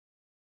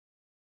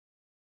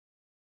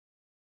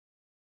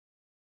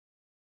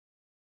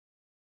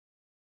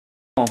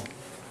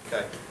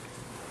Okay.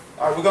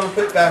 All right, we're going to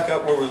pick back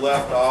up where we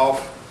left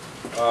off.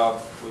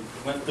 We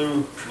went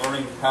through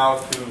learning how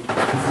to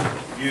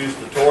use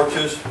the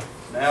torches.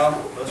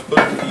 Now let's put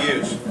them to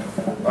use.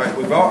 All right,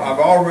 I've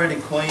already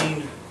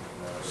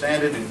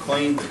sanded and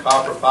cleaned the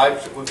copper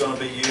pipes that we're going to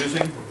be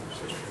using.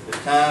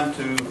 It's time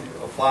to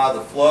apply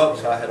the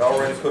flux. I had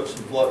already put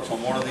some flux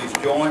on one of these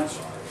joints,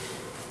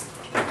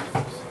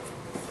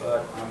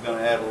 but I'm going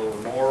to add a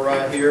little more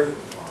right here.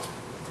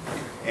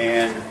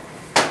 And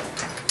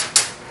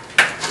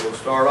we'll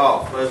start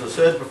off. As I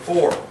said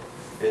before,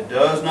 it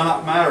does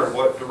not matter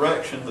what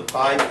direction the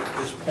pipe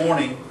is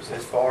pointing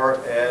as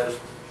far as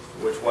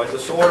which way the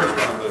solder is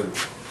going to move.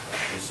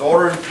 The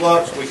soldering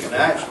flux, we can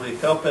actually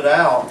help it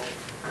out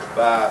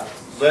by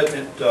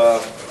letting it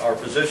or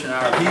position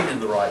our heat in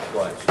the right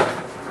place.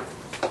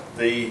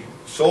 The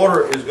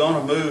solder is going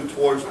to move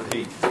towards the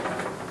heat.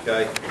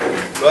 Okay,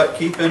 but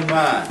keep in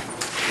mind,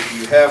 if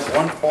you have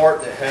one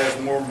part that has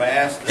more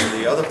mass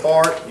than the other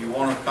part, you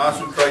want to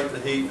concentrate the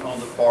heat on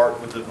the part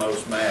with the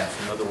most mass.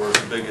 In other words,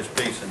 the biggest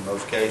piece in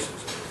most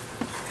cases.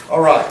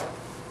 All right,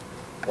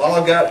 while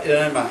I've got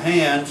it in my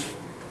hands,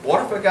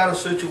 what if I got a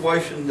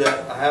situation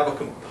that I have a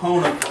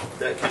component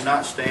that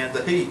cannot stand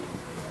the heat?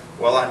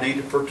 Well, I need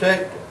to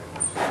protect it.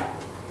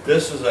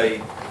 This is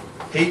a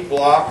heat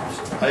block.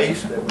 It's a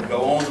paste that would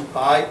go on the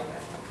pipe.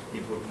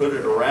 You would put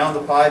it around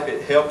the pipe.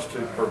 It helps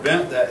to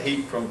prevent that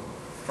heat from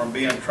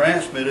being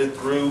transmitted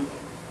through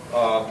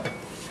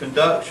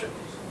conduction.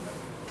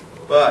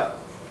 But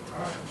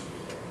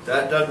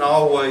that doesn't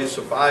always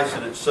suffice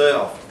in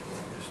itself.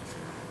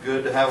 It's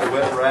good to have a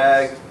wet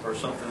rag or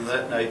something of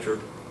that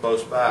nature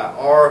close by.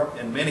 Or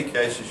in many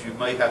cases you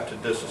may have to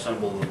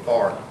disassemble the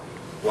part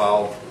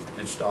while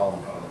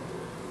installing it.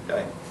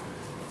 Okay.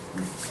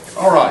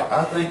 All right,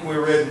 I think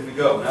we're ready to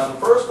go. Now the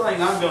first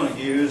thing I'm going to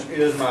use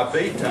is my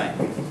B tank.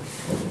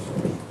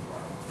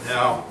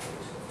 Now,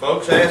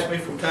 folks ask me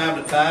from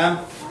time to time,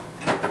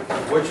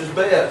 which is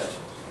best?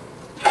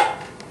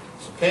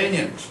 It's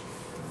opinions.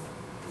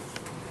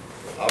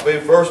 I'll be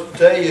the first to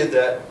tell you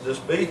that this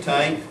B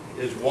tank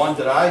is one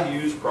that I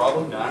use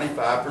probably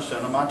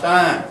 95% of my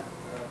time.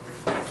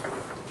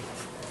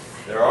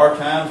 There are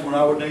times when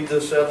I would need the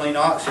acetylene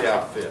oxy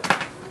outfit,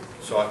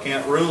 so I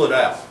can't rule it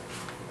out.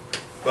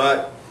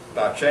 But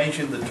by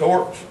changing the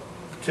torch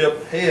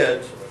tip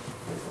heads,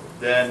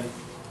 then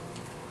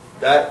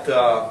that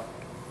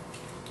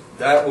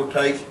will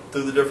take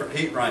through the different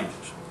heat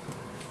ranges.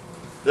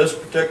 This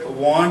particular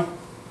one,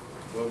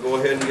 we'll go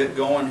ahead and get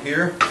going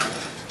here.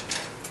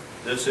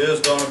 This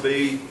is going to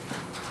be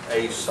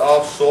a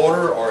soft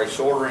solder or a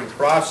soldering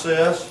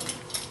process.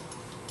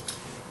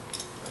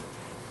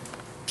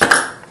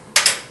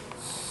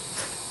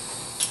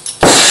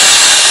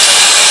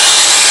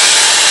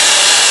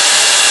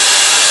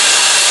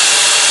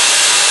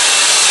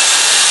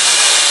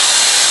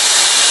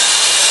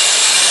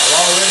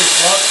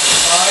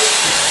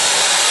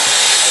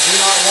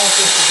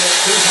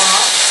 Too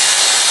hot.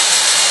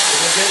 If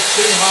it gets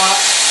too hot,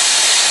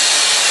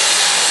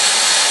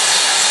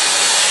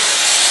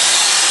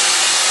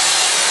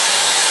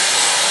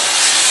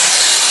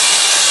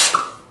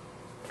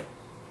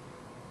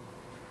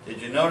 did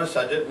you notice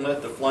I didn't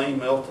let the flame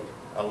melt it?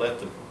 I let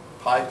the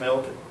pipe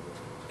melt it.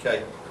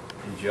 Okay.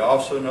 Did you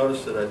also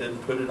notice that I didn't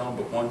put it on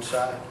but one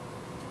side?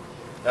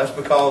 That's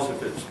because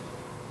if it's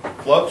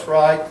flux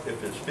right,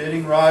 if it's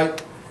fitting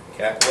right,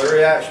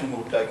 capillary action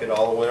will take it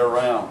all the way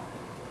around.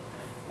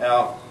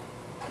 Now,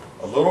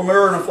 a little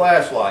mirror and a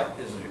flashlight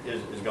is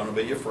going to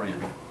be your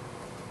friend.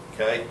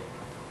 Okay?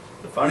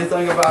 The funny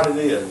thing about it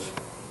is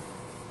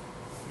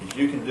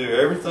you can do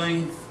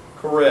everything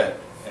correct,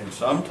 and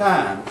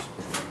sometimes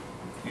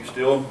you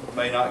still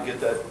may not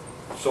get that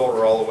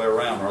solder all the way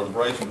around or the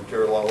brazing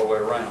material all the way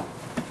around.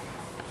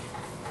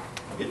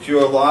 Get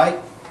you a light,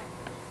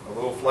 a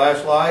little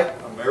flashlight,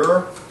 a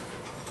mirror,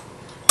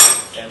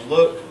 and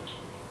look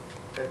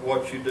at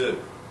what you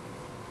do.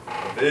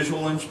 A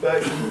visual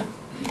inspection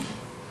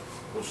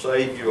will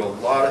save you a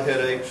lot of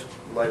headaches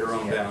later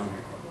on down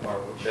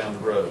the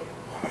road.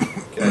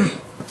 Okay.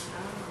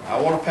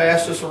 I want to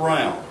pass this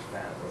around.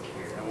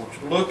 I want you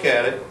to look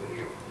at it,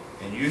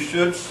 and you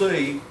should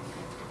see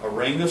a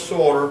ring of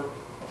solder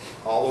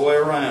all the way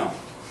around.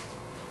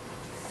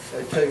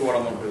 I'll tell you what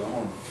I'm going to do. I'm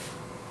going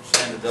to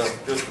sand it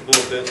up just a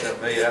little bit.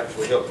 That may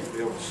actually help you be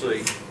able to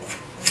see.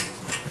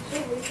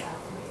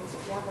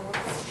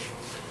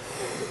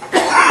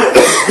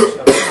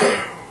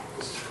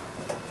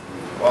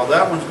 While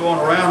that one's going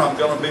around, I'm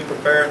going to be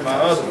preparing my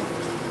other one.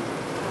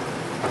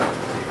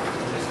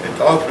 And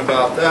talking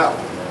about that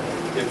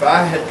one, if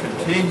I had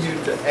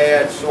continued to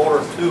add solder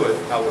to it,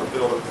 I would have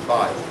filled up the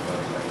pipe.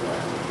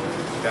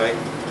 Okay?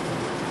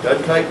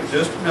 Doesn't take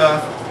just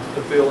enough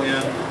to fill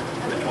in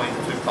between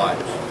the two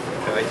pipes.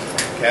 Okay?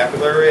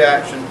 Capillary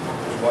action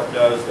is what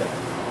does that.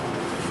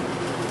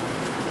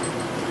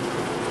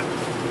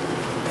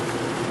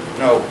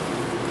 No.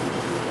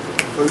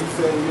 So you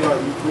saying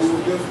you cool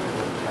with this?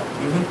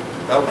 Mm-hmm.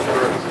 That was the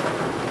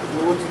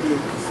Well, what you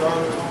did?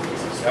 Soldering on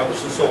this? That was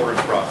the soldering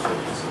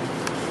process.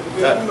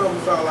 Yeah, you know,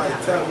 it's all like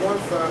tap one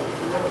side.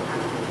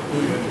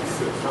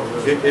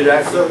 It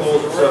actually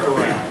pulls itself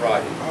around,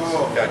 right?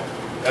 Oh. Okay,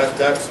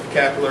 that's the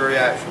capillary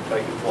action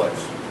taking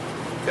place.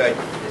 Okay,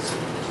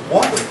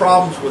 one of the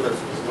problems with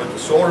the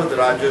sorter that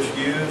I just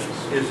used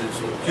is it's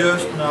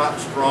just not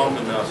strong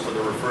enough for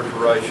the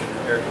refrigeration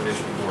and air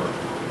conditioning work.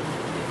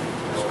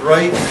 It's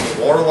great,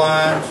 water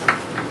lines,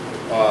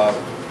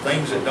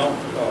 things that don't,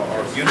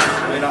 our units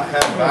may not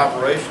have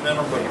vibration in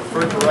them, but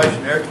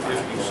refrigeration and air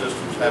conditioning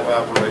systems have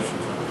vibrations in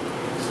them.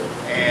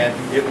 And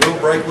it will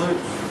break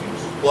loose.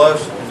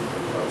 Plus,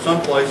 in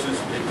some places,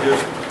 it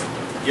just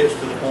gets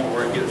to the point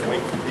where it gets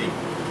weak from heat.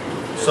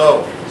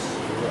 So,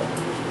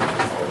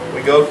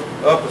 we go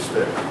up a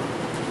step.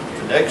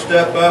 The next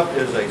step up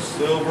is a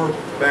silver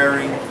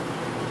bearing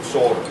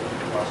sorter.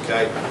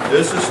 Okay,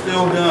 this is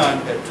still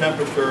done at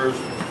temperatures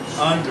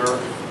under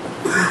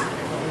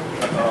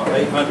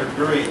 800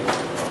 degrees.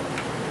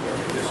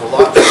 It's a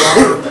lot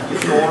stronger than the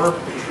sorter,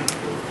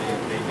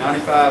 the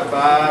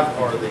 95.5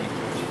 or the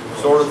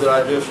sorter that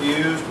I just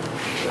used,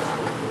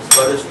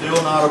 but it's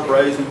still not a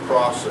brazing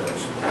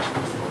process.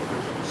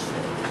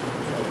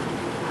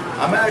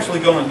 I'm actually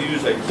going to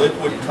use a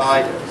liquid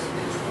type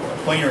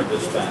cleaner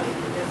this time.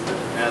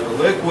 Now the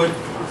liquid,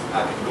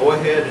 I can go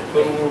ahead and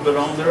put a little bit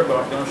on there, but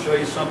I'm going to show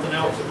you something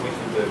else that we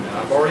can do.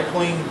 Now I've already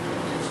cleaned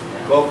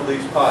both of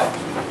these pipes.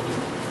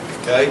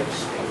 Okay,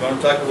 I'm going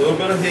to take a little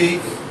bit of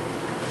heat.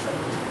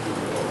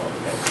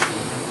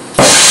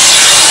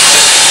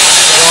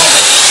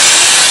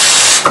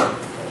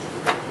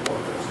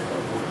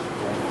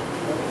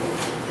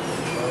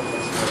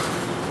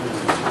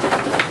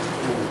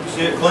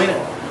 See it clean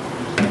it?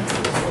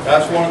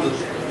 That's one of the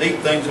neat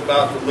things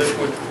about the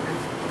liquid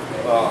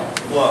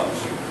flux.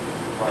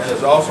 And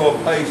there's also a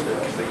paste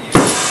that can be used.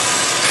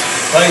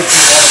 Paste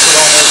you want to put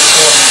on there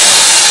before.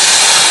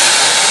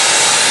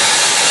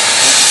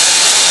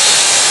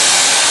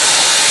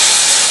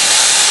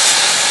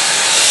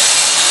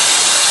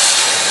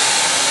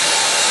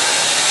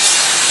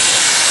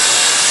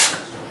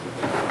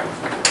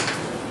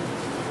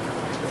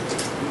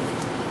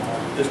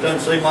 This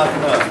doesn't seem like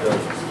enough, does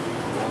it?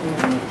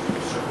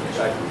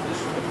 Okay.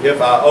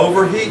 If I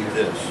overheat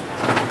this,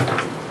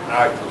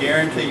 I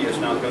guarantee you it's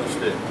not going to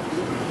stick.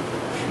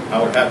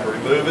 I would have to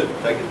remove it,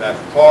 take it back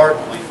apart,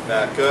 clean it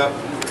back up.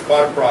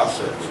 Quite a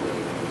process.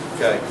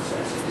 Okay.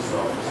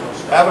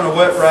 Having a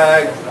wet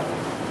rag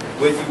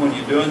with you when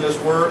you're doing this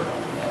work,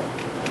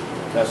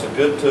 that's a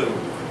good tool,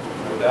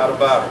 no doubt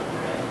about it.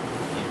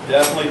 You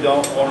definitely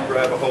don't want to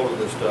grab a hold of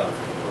this stuff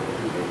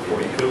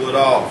before you cool it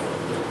off.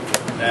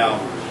 Now,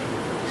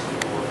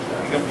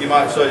 you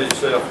might say to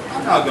yourself,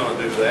 I'm not going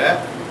to do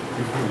that.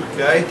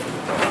 Okay?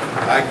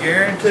 I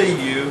guarantee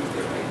you,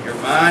 your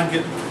mind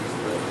gets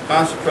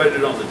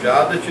concentrated on the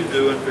job that you're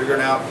doing,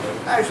 figuring out,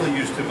 I actually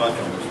use too much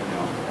on this one,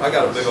 y'all. I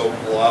got a big old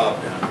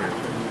blob down here.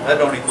 That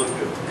don't even look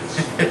good.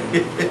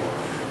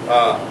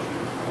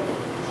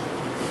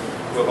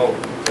 We'll hold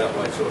it that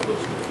way so it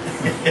looks good.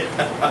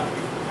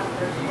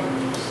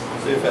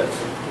 See if that's,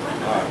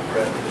 all right,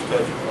 Brad, just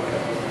touch it.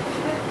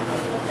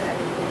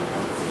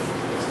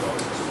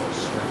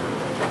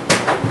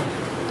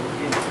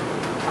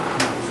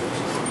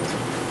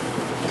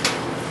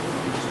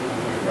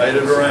 Made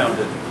it around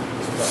it.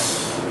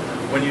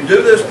 When you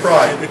do this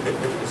price,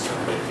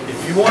 if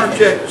you want to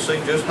check to see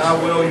just how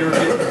well you're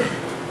getting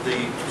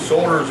the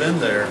sorters in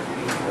there,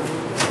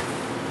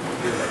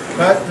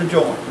 cut the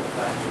joint.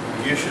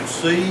 You should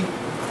see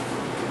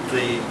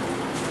the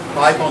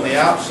pipe on the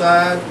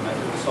outside,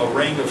 a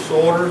ring of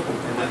sorter,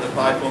 and then the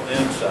pipe on the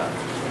inside.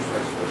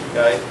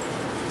 Okay?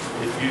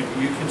 If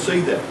you can see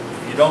that.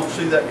 If you don't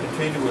see that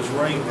continuous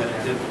ring, then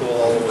it did pull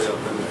all the way up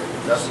in there.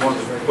 That's one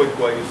of the quick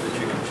ways that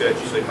you can check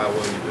to see how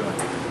well you're doing.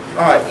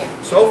 All right,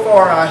 so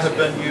far I have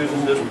been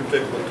using this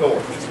particular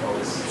torch.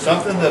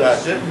 Something that I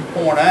didn't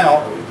point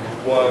out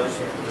was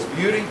the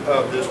beauty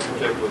of this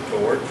particular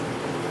torch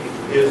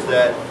is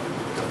that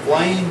the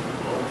flame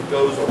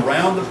goes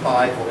around the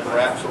pipe and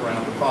wraps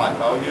around the pipe.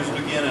 I'll use it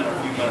again in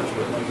a few minutes,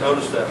 but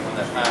notice that when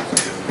that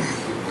happens.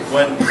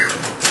 When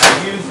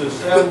I use the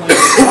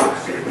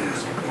 7-liter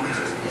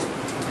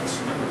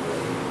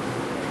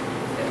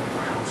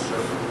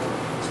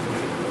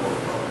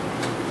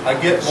I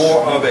get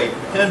more of a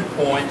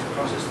pinpoint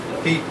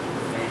heat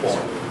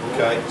point,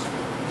 okay?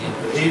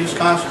 The heat is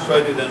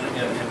concentrated in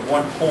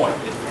one point.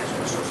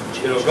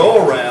 It'll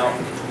go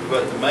around,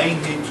 but the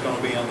main heat is going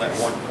to be on that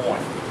one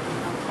point.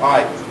 All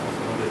right,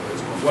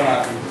 when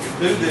I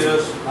do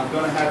this, I'm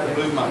going to have to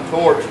move my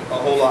torch a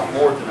whole lot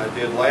more than I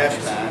did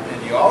last time,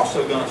 and you're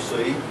also going to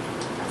see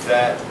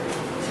that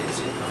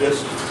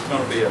this is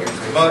going to be a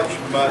much,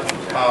 much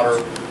hotter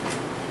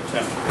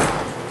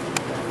temperature.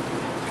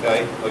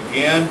 Okay,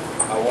 again,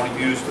 I want to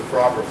use the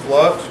proper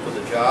flux for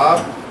the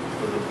job,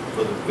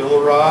 for the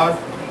filler rod.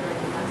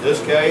 In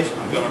this case,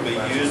 I'm going to be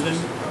using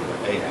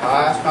a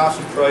high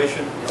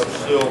concentration of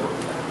silver.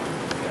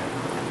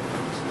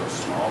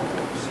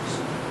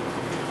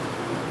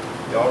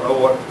 Y'all know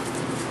what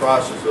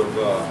prices of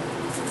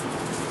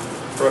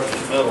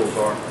precious metals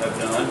have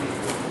done.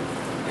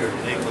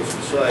 needless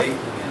to say,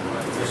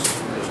 this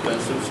is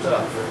expensive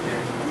stuff.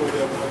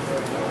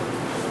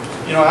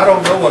 You know, I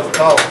don't know what the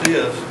cost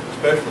is,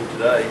 especially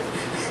today.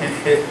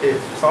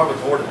 It's probably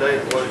more today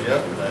than it was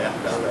yesterday. I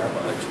doubt that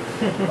much.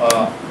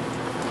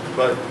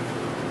 But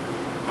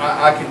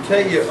I can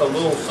tell you a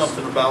little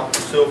something about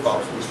the sill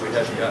cost which we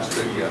hadn't got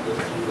to yet.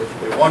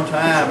 At one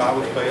time, I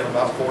was paying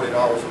about $40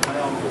 a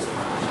pound.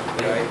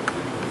 Okay.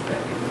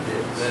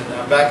 Then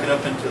backing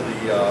up into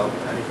the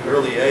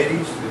early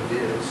 80s,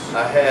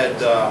 I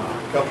had a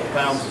couple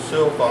pounds of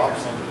sill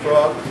box on the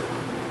truck,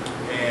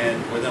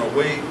 and within a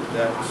week,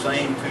 that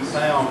same 2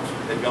 pounds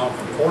had gone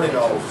from $40 a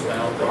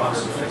pound to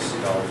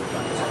 $160 a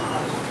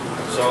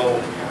pound.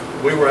 So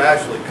we were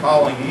actually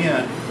calling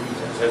in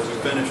as we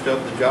finished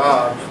up the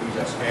jobs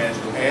and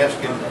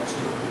asking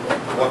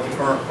what the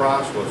current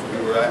price was.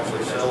 We were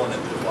actually selling it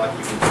just like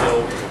you can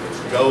sell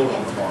gold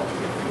on the market.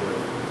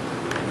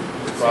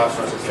 The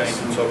prices are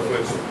changing so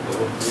quickly.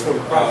 So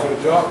the price of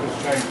the job is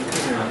changing.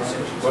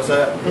 What's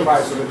that? The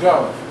price of the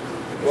job.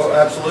 Well,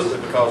 absolutely,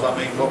 because I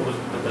mean, what was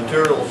the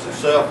materials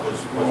itself was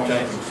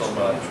changing so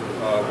much.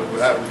 We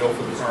would have to go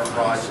for the current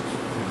prices.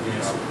 You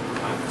know.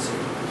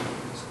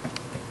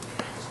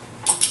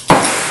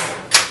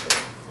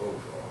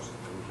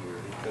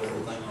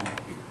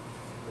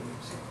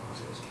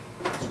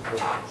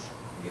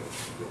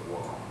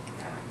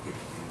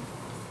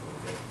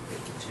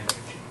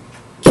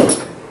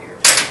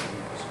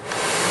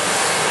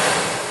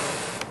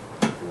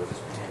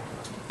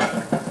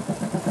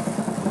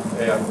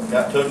 Yeah,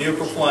 got to a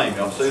neutral flame.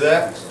 Y'all see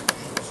that?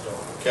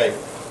 Okay.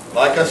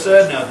 Like I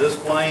said, now this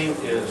flame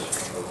is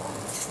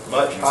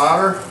much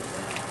hotter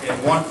in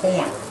one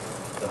point.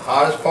 The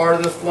hottest part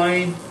of this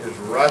flame is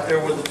right there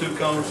where the 2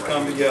 cones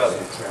come together.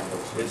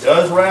 It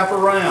does wrap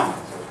around,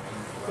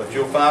 but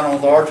you'll find on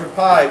larger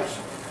pipes,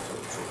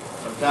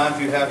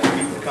 sometimes you have to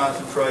keep the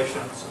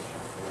concentration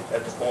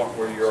at the point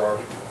where you are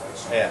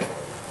at.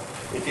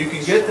 If you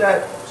can get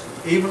that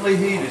evenly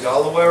heated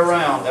all the way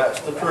around, that's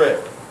the trick.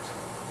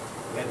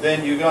 And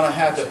then you're going to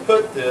have to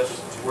put this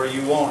where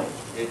you want it.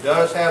 It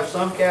does have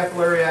some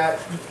capillary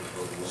action,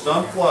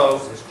 some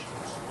flow,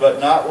 but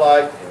not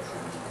like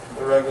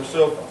the regular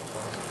silicone.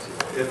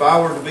 If I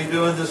were to be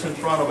doing this in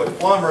front of a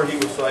plumber, he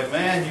would say,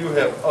 man, you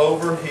have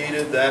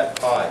overheated that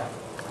pipe.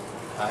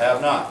 I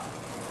have not.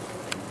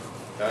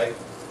 Okay?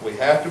 We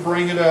have to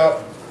bring it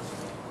up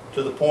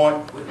to the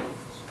point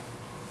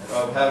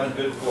of having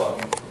good flow.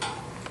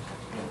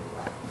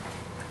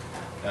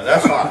 Now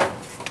that's hot.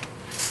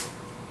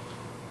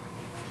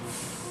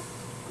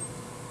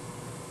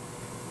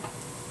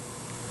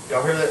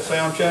 Y'all hear that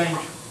sound change?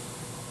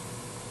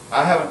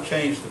 I haven't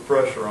changed the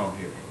pressure on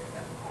here.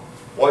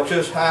 What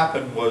just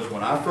happened was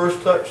when I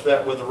first touched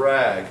that with a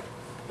rag,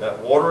 that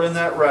water in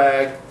that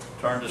rag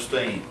turned to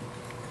steam.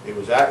 It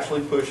was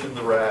actually pushing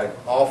the rag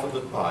off of the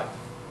pipe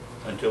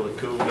until it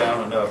cooled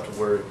down enough to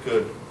where it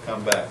could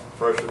come back,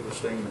 pressure the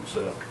steam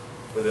itself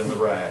within the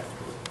rag.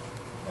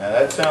 Now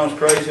that sounds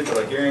crazy, but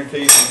I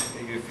guarantee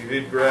you, if you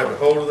did grab a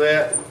hold of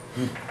that,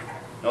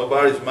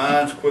 nobody's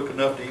mind's quick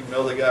enough to even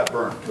know they got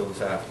burnt until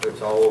it's after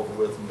it's all over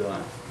with and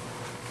done.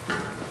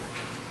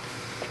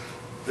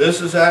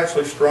 This is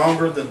actually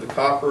stronger than the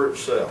copper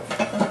itself.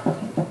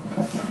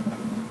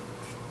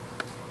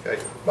 Okay.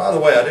 By the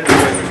way, I didn't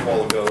say this a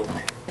while ago,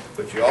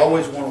 but you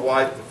always want to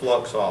wipe the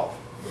flux off.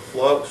 The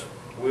flux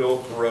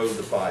will corrode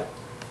the pipe.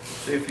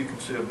 See if you can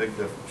see a big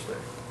difference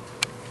there.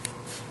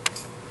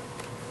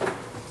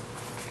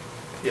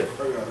 Yes.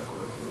 I got a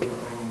question.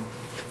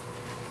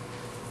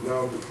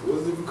 Now,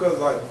 was it because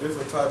like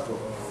different type of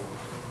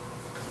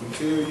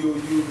material you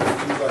use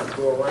like to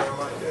go around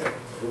like that,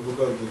 or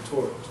because of the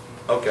torch?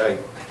 Okay,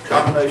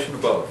 combination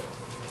of both.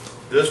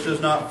 This does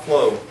not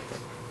flow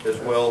as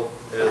well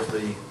as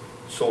the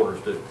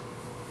sorters do.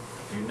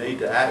 You need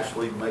to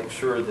actually make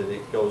sure that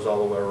it goes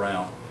all the way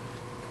around.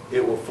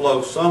 It will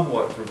flow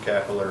somewhat through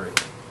capillary,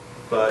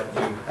 but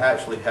you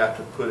actually have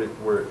to put it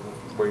where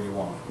you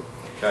want it.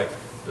 Okay,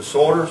 the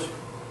sorters,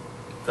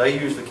 they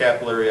use the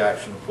capillary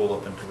action to pull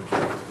up into the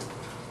jar.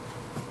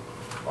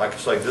 Like I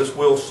say, this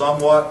will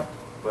somewhat,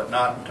 but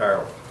not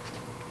entirely.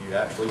 You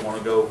actually want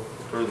to go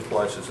through the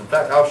places. In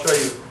fact, I'll show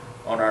you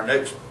on our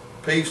next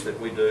piece that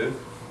we do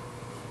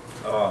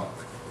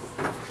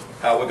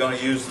how we're going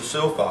to use the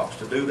silcox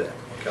to do that.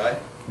 Okay.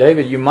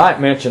 David, you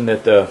might mention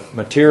that the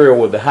material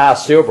with the high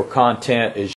silver content is